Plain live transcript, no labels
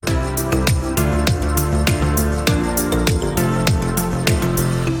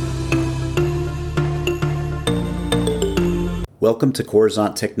Welcome to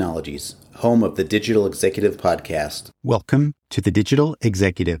Coruzant Technologies, home of the Digital Executive Podcast. Welcome to the Digital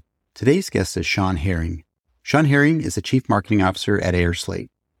Executive. Today's guest is Shawn Herring. Shawn Herring is the Chief Marketing Officer at airSlate.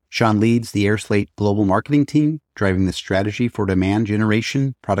 Shawn leads the airSlate global marketing team, driving the strategy for demand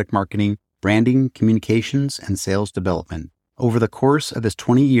generation, product marketing, branding, communications, and sales development. Over the course of his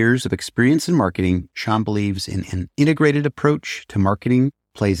 20 years of experience in marketing, Shawn believes in an integrated approach to marketing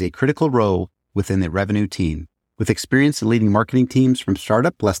plays a critical role within the revenue team. With experience in leading marketing teams from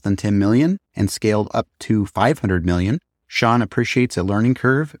startup less than 10 million and scaled up to 500 million, Shawn appreciates a learning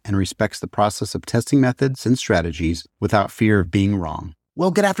curve and respects the process of testing methods and strategies without fear of being wrong. Well,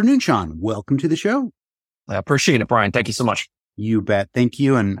 good afternoon, Shawn. Welcome to the show. I appreciate it, Brian. Thank you so much. You bet. Thank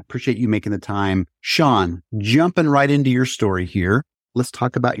you, and appreciate you making the time. Shawn, jumping right into your story here, let's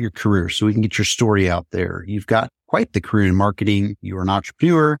talk about your career so we can get your story out there. You've got quite the career in marketing. You're an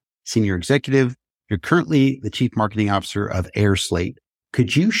entrepreneur, senior executive. You're currently the Chief Marketing Officer of airSlate.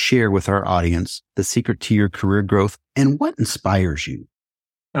 Could you share with our audience the secret to your career growth and what inspires you?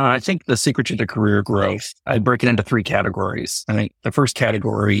 I think the secret to the career growth, I break it into three categories. I think the first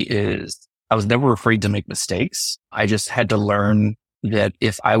category is I was never afraid to make mistakes. I just had to learn that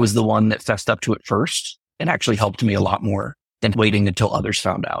if I was the one that fessed up to it first, it actually helped me a lot more than waiting until others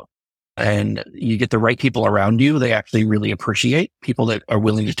found out. And you get the right people around you. They actually really appreciate people that are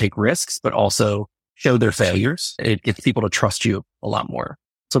willing to take risks, but also show their failures. It gets people to trust you a lot more.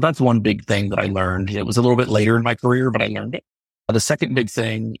 So that's one big thing that I learned. It was a little bit later in my career, but I learned it. The second big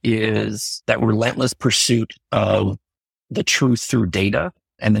thing is that relentless pursuit of the truth through data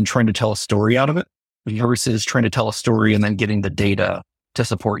and then trying to tell a story out of it versus trying to tell a story and then getting the data to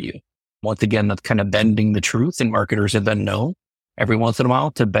support you. Once again, that's kind of bending the truth, and marketers have been known every once in a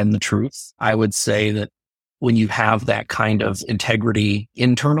while to bend the truth. I would say that when you have that kind of integrity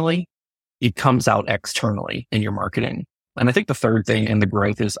internally, it comes out externally in your marketing. And I think the third thing in the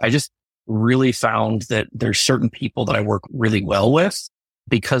growth is I just really found that there's certain people that I work really well with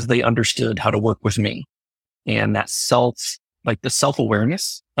because they understood how to work with me. And that the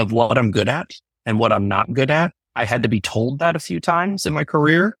self-awareness of what I'm good at and what I'm not good at. I had to be told that a few times in my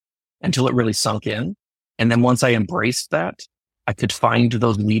career until it really sunk in. And then once I embraced that, I could find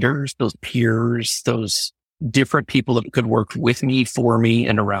those leaders, those peers, those different people that could work with me, for me,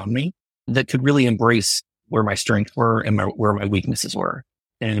 and around me that could really embrace where my strengths were and where my weaknesses were.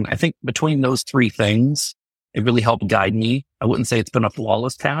 And I think between those three things, it really helped guide me. I wouldn't say it's been a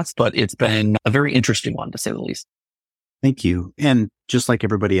flawless path, but it's been a very interesting one, to say the least. Thank you. And just like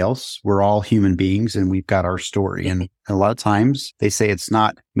everybody else, we're all human beings and we've got our story. And a lot of times they say it's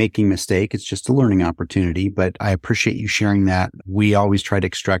not making a mistake, it's just a learning opportunity. But I appreciate you sharing that. We always try to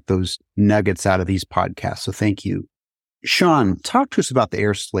extract those nuggets out of these podcasts. So thank you. Shawn, talk to us about the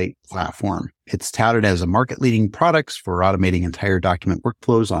airSlate platform. It's touted as a market-leading product for automating entire document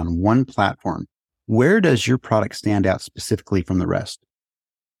workflows on one platform. Where does your product stand out specifically from the rest?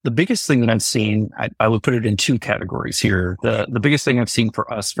 The biggest thing that I've seen, I would put it in two categories here. The biggest thing I've seen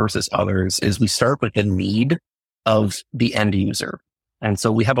for us versus others is we start with the need of the end user. And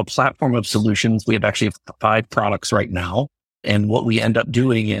so we have a platform of solutions. We have actually 5 products right now. And what we end up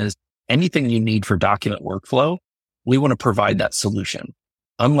doing is anything you need for document workflow, we want to provide that solution.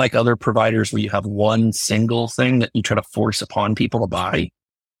 Unlike other providers where you have one single thing that you try to force upon people to buy,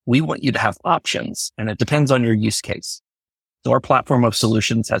 we want you to have options, and it depends on your use case. So our platform of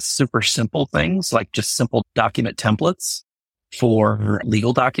solutions has super simple things like just simple document templates for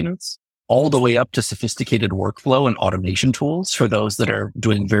legal documents, all the way up to sophisticated workflow and automation tools for those that are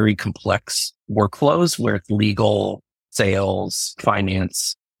doing very complex workflows where it's legal, sales,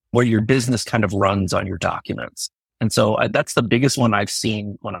 finance, where your business kind of runs on your documents. And so that's the biggest one I've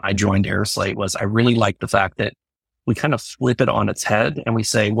seen when I joined airSlate was I really like the fact that we kind of flip it on its head and we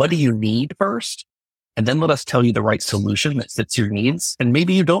say, what do you need first? And then let us tell you the right solution that fits your needs. And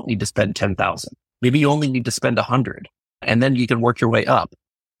maybe you don't need to spend 10,000. Maybe you only need to spend 100. And then you can work your way up.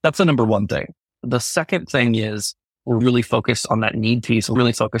 That's the number one thing. The second thing is we're really focused on that need piece. We're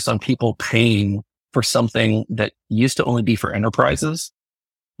really focused on people paying for something that used to only be for enterprises.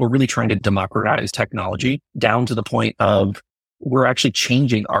 We're really trying to democratize technology down to the point of we're actually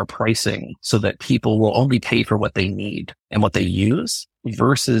changing our pricing so that people will only pay for what they need and what they use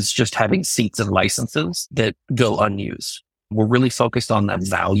versus just having seats and licenses that go unused. We're really focused on that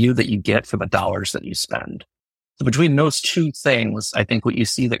value that you get for the dollars that you spend. So between those two things, I think what you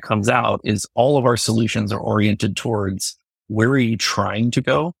see that comes out is all of our solutions are oriented towards where are you trying to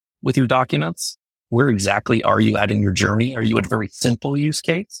go with your documents? Where exactly are you at in your journey? Are you at a very simple use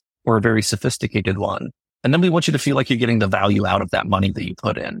case or a very sophisticated one? And then we want you to feel like you're getting the value out of that money that you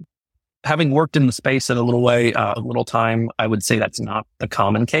put in. having worked in the space in a little time, I would say that's not the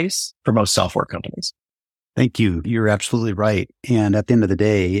common case for most software companies. Thank you. You're absolutely right. And at the end of the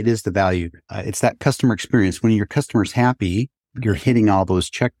day, it is the value. It's that customer experience. When your customer's happy, you're hitting all those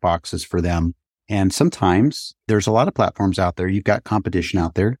check boxes for them. And sometimes there's a lot of platforms out there. You've got competition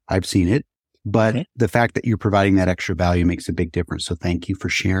out there. I've seen it. But the fact that you're providing that extra value makes a big difference. So thank you for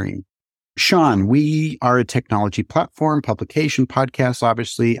sharing. Shawn, we are a technology platform, publication, podcast.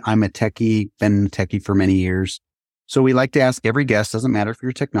 Obviously, I'm a techie, been a techie for many years. So we like to ask every guest, doesn't matter if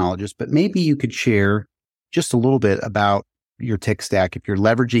you're a technologist, but maybe you could share just a little bit about your tech stack. If you're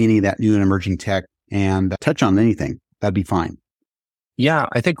leveraging any of that new and emerging tech, and touch on anything, that'd be fine. Yeah,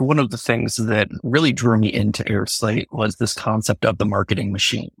 I think one of the things that really drew me into airSlate was this concept of the marketing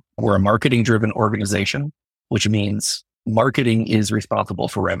machine. We're a marketing-driven organization, which means marketing is responsible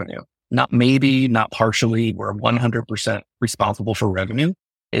for revenue. Not maybe, not partially. We're 100% responsible for revenue.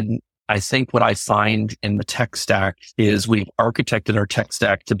 And I think what I find in the tech stack is we've architected our tech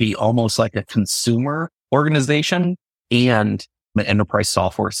stack to be almost like a consumer organization and an enterprise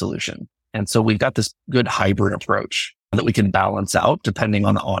software solution. And so we've got this good hybrid approach that we can balance out depending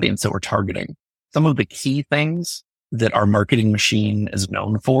on the audience that we're targeting. Some of the key things that our marketing machine is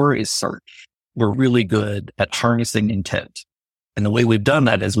known for is search. We're really good at harnessing intent. And the way we've done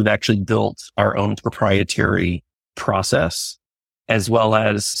that is we've actually built our own proprietary process, as well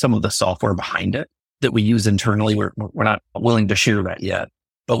as some of the software behind it that we use internally. We're not willing to share that yet.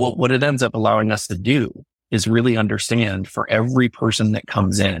 But what it ends up allowing us to do is really understand for every person that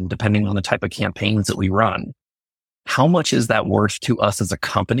comes in, depending on the type of campaigns that we run, how much is that worth to us as a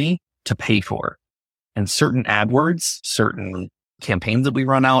company to pay for? And certain AdWords, certain campaigns that we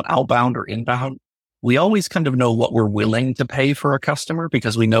run outbound or inbound, we always kind of know what we're willing to pay for a customer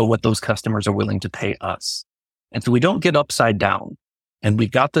because we know what those customers are willing to pay us. And so we don't get upside down. And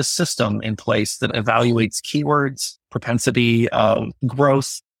we've got this system in place that evaluates keywords, propensity of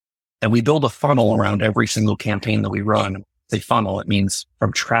growth, and we build a funnel around every single campaign that we run. The funnel, it means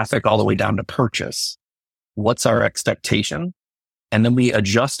from traffic all the way down to purchase. What's our expectation? And then we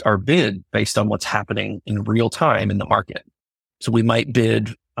adjust our bid based on what's happening in real time in the market. So we might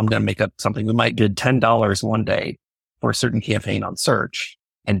bid, I'm going to make up something. We might bid $10 one day for a certain campaign on search.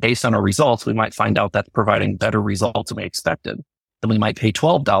 And based on our results, we might find out that's providing better results than we expected. Then we might pay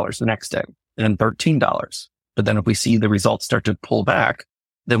 $12 the next day and then $13. But then if we see the results start to pull back,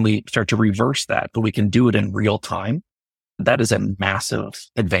 then we start to reverse that, but we can do it in real time. That is a massive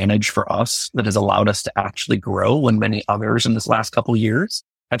advantage for us that has allowed us to actually grow when many others in this last couple of years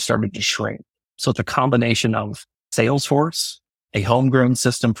have started to shrink. So it's a combination of Salesforce, a homegrown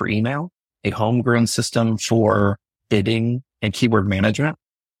system for email, a homegrown system for bidding and keyword management.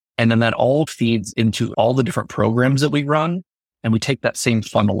 And then that all feeds into all the different programs that we run. And we take that same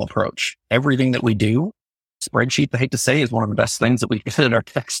funnel approach. Everything that we do, spreadsheet, I hate to say, is one of the best things that we get in our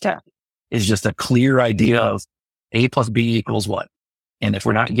tech stack, is just a clear idea of A plus B equals what. And if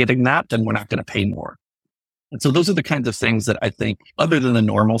we're not getting that, then we're not going to pay more. And so those are the kinds of things that I think, other than the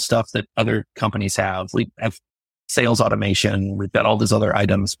normal stuff that other companies have, we have sales automation, we've got all these other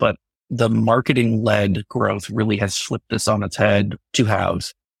items, but the marketing-led growth really has flipped this on its head to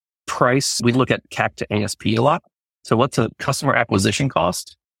have price. We look at CAC to ASP a lot. So what's a customer acquisition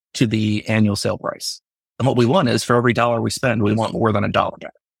cost to the annual sale price? And what we want is for every dollar we spend, we want more than $1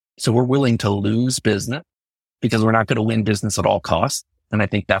 back. So we're willing to lose business because we're not going to win business at all costs. And I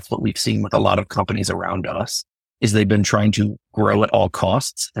think that's what we've seen with a lot of companies around us is they've been trying to grow at all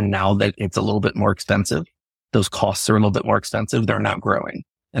costs. And now that it's a little bit more expensive, those costs are a little bit more expensive. They're not growing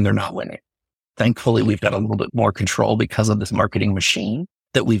and they're not winning. Thankfully, we've got a little bit more control because of this marketing machine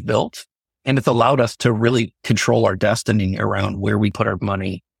that we've built. And it's allowed us to really control our destiny around where we put our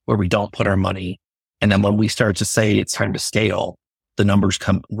money, where we don't put our money. And then when we start to say it's time to scale, the numbers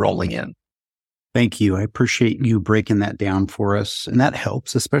come rolling in. Thank you. I appreciate you breaking that down for us. And that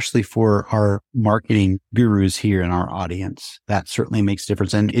helps, especially for our marketing gurus here in our audience. That certainly makes a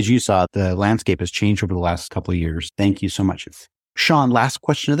difference. And as you saw, the landscape has changed over the last couple of years. Thank you so much. Shawn, last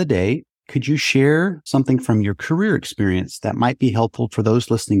question of the day. Could you share something from your career experience that might be helpful for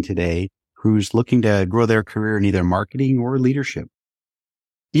those listening today who's looking to grow their career in either marketing or leadership?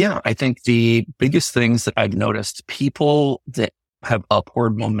 Yeah, I think the biggest things that I've noticed, people that have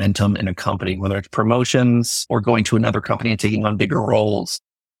upward momentum in a company, whether it's promotions or going to another company and taking on bigger roles,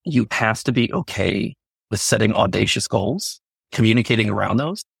 you have to be okay with setting audacious goals, communicating around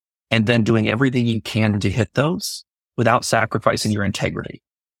those, and then doing everything you can to hit those without sacrificing your integrity.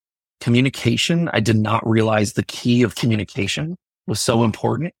 Communication, I did not realize the key of communication was so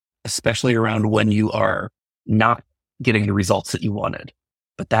important, especially around when you are not getting the results that you wanted.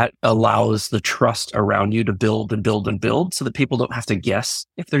 But that allows the trust around you to build and build and build so that people don't have to guess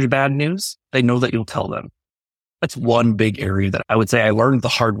if there's bad news. They know that you'll tell them. That's one big area that I would say I learned the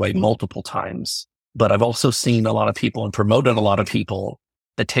hard way multiple times. But I've also seen a lot of people and promoted a lot of people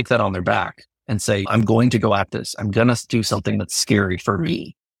that take that on their back and say, I'm going to go at this. I'm going to do something that's scary for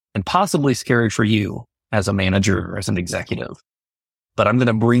me and possibly scary for you as a manager or as an executive. But I'm going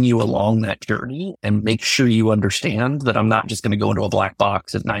to bring you along that journey and make sure you understand that I'm not just going to go into a black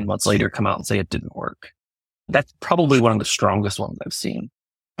box and 9 months later come out and say it didn't work. That's probably one of the strongest ones I've seen.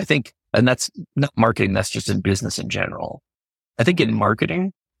 I think, and that's not marketing, that's just in business in general. I think in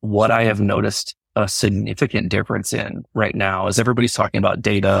marketing, what I have noticed a significant difference in right now is everybody's talking about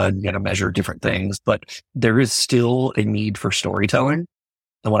data and you got to measure different things, but there is still a need for storytelling.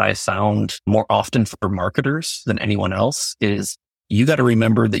 And what I found more often for marketers than anyone else is you got to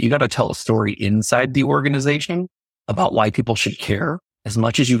remember that you got to tell a story inside the organization about why people should care as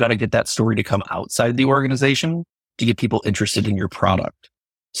much as you got to get that story to come outside the organization to get people interested in your product.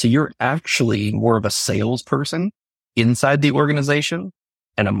 So you're actually more of a salesperson inside the organization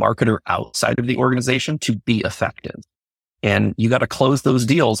and a marketer outside of the organization to be effective. And you got to close those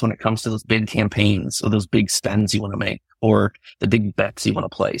deals when it comes to those big campaigns or those big spends you want to make or the big bets you want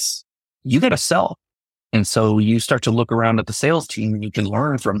to place. You got to sell. And so you start to look around at the sales team and you can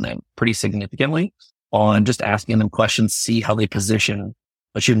learn from them pretty significantly on just asking them questions, see how they position.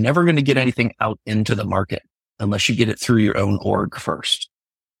 But you're never going to get anything out into the market unless you get it through your own org first.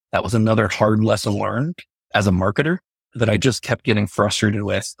 That was another hard lesson learned as a marketer that I just kept getting frustrated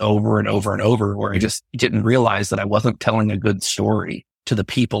with over and over and over, where I just didn't realize that I wasn't telling a good story to the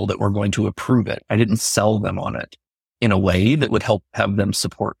people that were going to approve it. I didn't sell them on it in a way that would help have them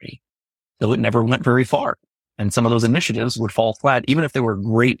support me. So it never went very far. And some of those initiatives would fall flat, even if they were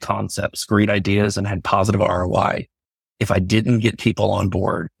great concepts, great ideas, and had positive ROI. If I didn't get people on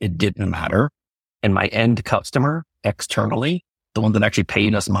board, it didn't matter. And my end customer externally, the one that actually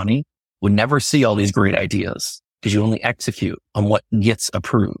paid us money, would never see all these great ideas because you only execute on what gets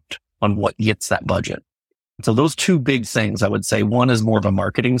approved, on what gets that budget. So those two big things, I would say, one is more of a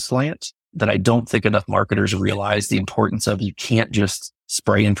marketing slant that I don't think enough marketers realize the importance of. You can't just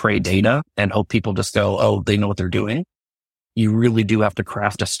spray and pray data and hope people just go, oh, they know what they're doing. You really do have to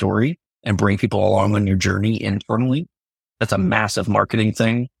craft a story and bring people along on your journey internally. That's a massive marketing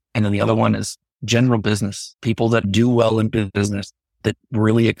thing. And then the other one is general business. People that do well in business, that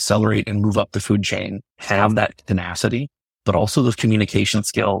really accelerate and move up the food chain, have that tenacity, but also those communication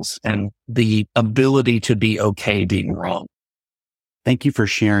skills and the ability to be okay being wrong. Thank you for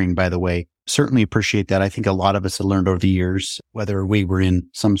sharing, by the way. Certainly appreciate that. I think a lot of us have learned over the years, whether we were in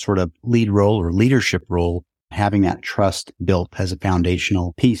some sort of lead role or leadership role, having that trust built as a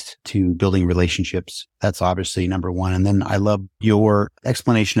foundational piece to building relationships. That's obviously number one. And then I love your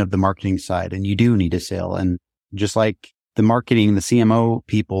explanation of the marketing side. And you do need to sell. And just like the marketing, the CMO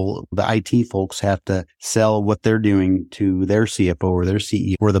people, the IT folks have to sell what they're doing to their CFO or their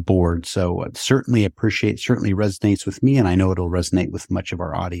CEO or the board. So certainly resonates with me. And I know it'll resonate with much of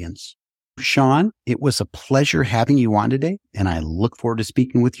our audience. Shawn, it was a pleasure having you on today. And I look forward to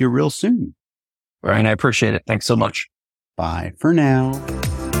speaking with you real soon. Ryan, I appreciate it. Thanks so much. Bye for now.